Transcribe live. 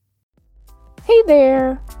Hey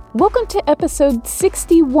there! Welcome to episode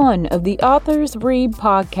 61 of the Authors Read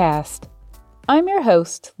podcast. I'm your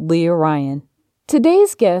host, Leah Ryan.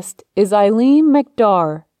 Today's guest is Eileen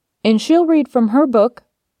McDarr, and she'll read from her book,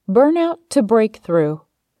 Burnout to Breakthrough: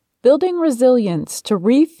 Building Resilience to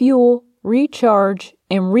Refuel, Recharge,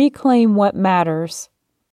 and Reclaim What Matters.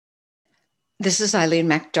 This is Eileen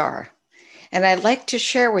McDarr, and I'd like to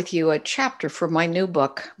share with you a chapter from my new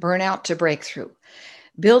book, Burnout to Breakthrough: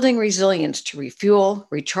 Building Resilience to Refuel,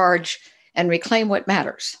 Recharge, and Reclaim What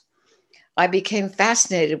Matters. I became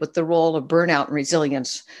fascinated with the role of burnout and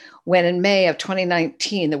resilience when in May of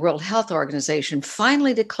 2019, the World Health Organization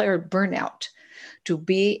finally declared burnout to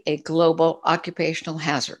be a global occupational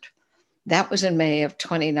hazard. That was in May of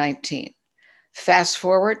 2019. Fast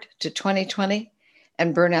forward to 2020,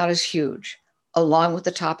 and burnout is huge, along with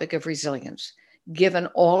the topic of resilience, given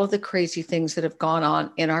all of the crazy things that have gone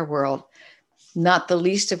on in our world, not the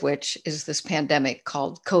least of which is this pandemic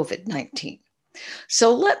called COVID-19.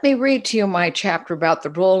 So let me read to you my chapter about the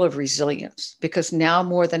role of resilience, because now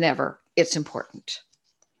more than ever, it's important.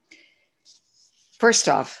 First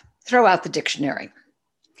off, throw out the dictionary.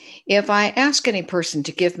 If I ask any person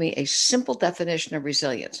to give me a simple definition of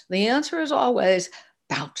resilience, the answer is always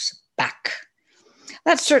bounce back.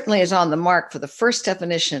 That certainly is on the mark for the first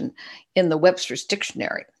definition in the Webster's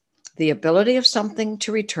Dictionary: the ability of something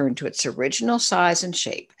to return to its original size and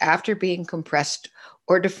shape after being compressed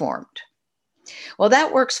or deformed. Well,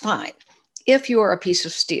 that works fine if you are a piece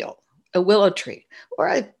of steel, a willow tree, or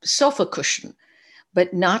a sofa cushion,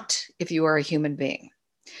 but not if you are a human being.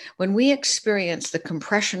 When we experience the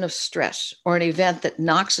compression of stress or an event that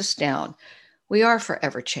knocks us down, we are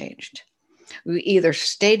forever changed. We either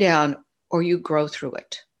stay down or you grow through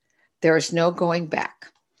it. There is no going back.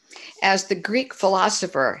 As the Greek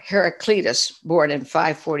philosopher Heraclitus, born in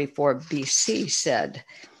 544 BC, said,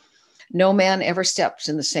 "No man ever steps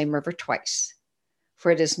in the same river twice,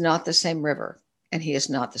 for it is not the same river, and he is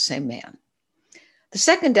not the same man." The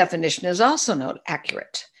second definition is also not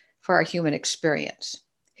accurate for our human experience.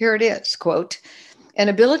 Here it is, quote, "An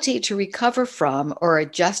ability to recover from or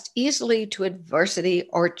adjust easily to adversity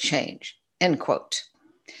or change," end quote.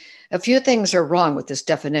 A few things are wrong with this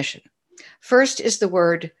definition. First is the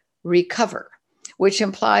word recover, which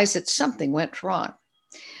implies that something went wrong.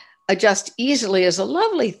 Adjust easily is a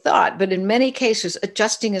lovely thought, but in many cases,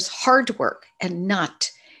 adjusting is hard work and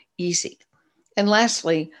not easy. And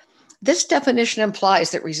lastly, this definition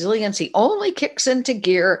implies that resiliency only kicks into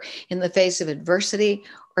gear in the face of adversity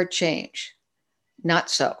or change.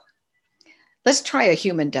 Not so. Let's try a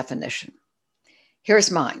human definition.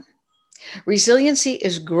 Here's mine. Resiliency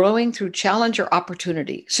is growing through challenge or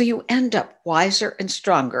opportunity, so you end up wiser and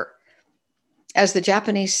stronger. As the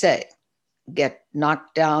Japanese say, get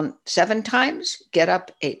knocked down 7 times, get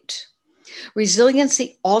up 8.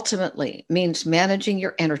 Resiliency ultimately means managing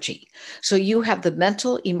your energy, so you have the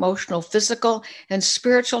mental, emotional, physical, and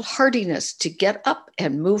spiritual hardiness to get up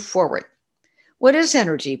and move forward. What is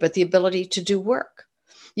energy but the ability to do work?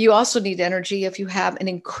 You also need energy if you have an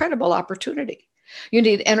incredible opportunity. You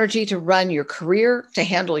need energy to run your career, to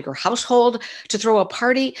handle your household, to throw a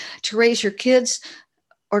party, to raise your kids,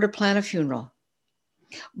 or to plan a funeral.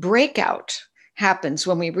 Breakout happens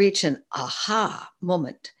when we reach an aha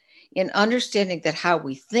moment in understanding that how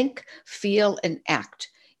we think, feel, and act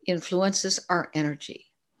influences our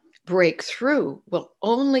energy. Breakthrough will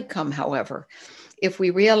only come, however, if we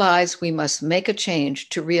realize we must make a change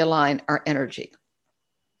to realign our energy.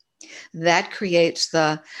 That creates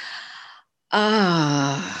the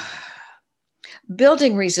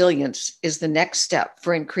Building resilience is the next step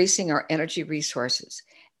for increasing our energy resources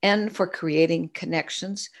and for creating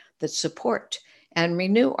connections that support and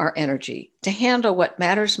renew our energy to handle what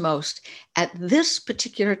matters most at this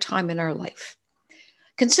particular time in our life.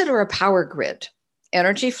 Consider a power grid.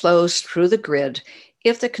 Energy flows through the grid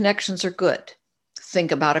if the connections are good.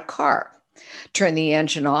 Think about a car. Turn the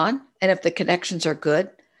engine on, and if the connections are good,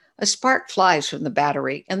 a spark flies from the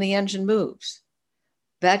battery and the engine moves.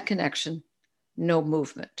 Bad connection, no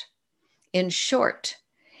movement. In short,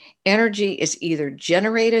 energy is either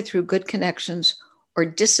generated through good connections or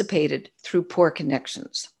dissipated through poor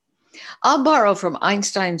connections. I'll borrow from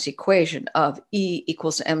Einstein's equation of E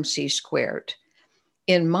equals mc squared.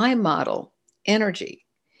 In my model, energy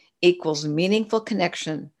equals meaningful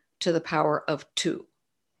connection to the power of 2.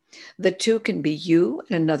 The 2 can be you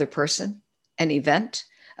and another person, an event,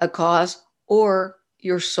 a cause, or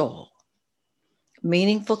your soul.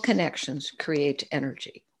 Meaningful connections create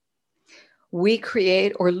energy. We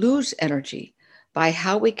create or lose energy by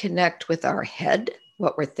how we connect with our head,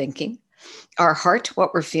 what we're thinking, our heart,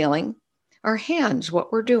 what we're feeling, our hands,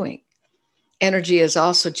 what we're doing, Energy is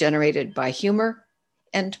also generated by humor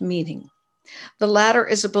and meaning. The latter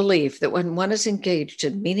is a belief that when one is engaged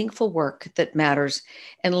in meaningful work that matters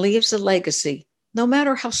and leaves a legacy, no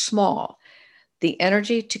matter how small, the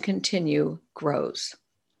energy to continue grows.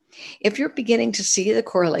 If you're beginning to see the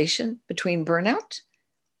correlation between burnout,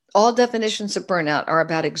 all definitions of burnout are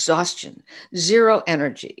about exhaustion, zero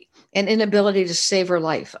energy, an inability to savor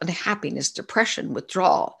life, unhappiness, depression,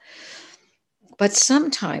 withdrawal. But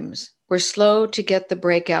sometimes we're slow to get the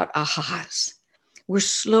breakout ahas. We're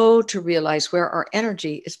slow to realize where our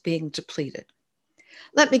energy is being depleted.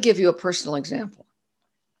 Let me give you a personal example.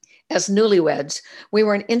 As newlyweds, we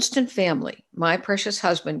were an instant family. My precious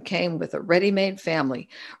husband came with a ready-made family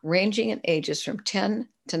ranging in ages from 10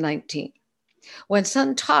 to 19. When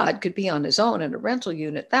son Todd could be on his own in a rental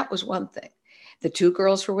unit, that was one thing. The two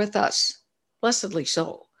girls were with us, blessedly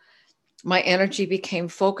so. My energy became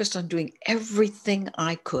focused on doing everything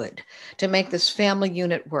I could to make this family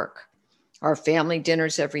unit work. Our family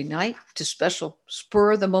dinners every night, to special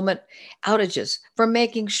spur-of-the-moment outages, from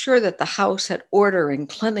making sure that the house had order and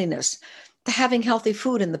cleanliness, to having healthy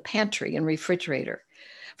food in the pantry and refrigerator,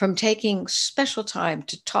 from taking special time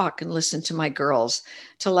to talk and listen to my girls,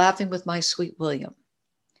 to laughing with my sweet William.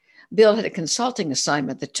 Bill had a consulting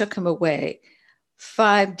assignment that took him away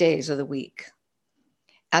 5 days of the week.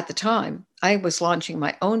 At the time, I was launching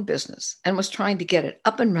my own business and was trying to get it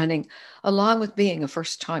up and running along with being a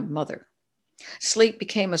first-time mother. Sleep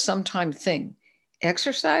became a sometime thing.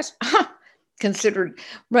 Exercise? Considered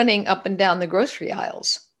running up and down the grocery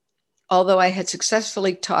aisles. Although I had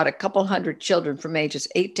successfully taught a couple hundred children from ages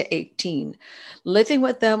 8 to 18, living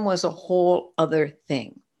with them was a whole other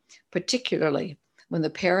thing, particularly when the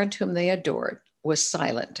parent whom they adored was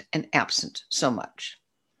silent and absent so much.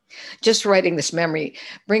 Just writing this memory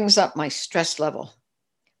brings up my stress level.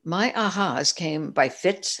 My ahas came by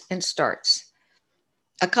fits and starts.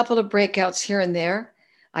 A couple of breakouts here and there,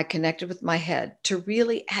 I connected with my head to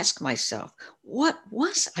really ask myself, what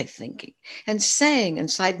was I thinking and saying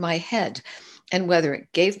inside my head, and whether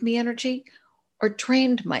it gave me energy or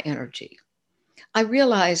drained my energy. I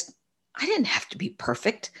realized I didn't have to be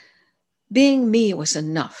perfect. Being me was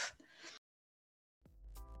enough.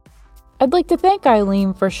 I'd like to thank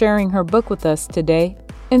Eileen for sharing her book with us today,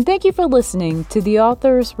 and thank you for listening to the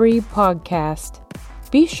Authors Read podcast.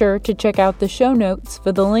 Be sure to check out the show notes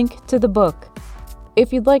for the link to the book.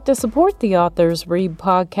 If you'd like to support the Authors Read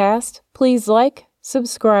podcast, please like,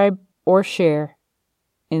 subscribe, or share.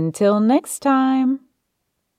 Until next time.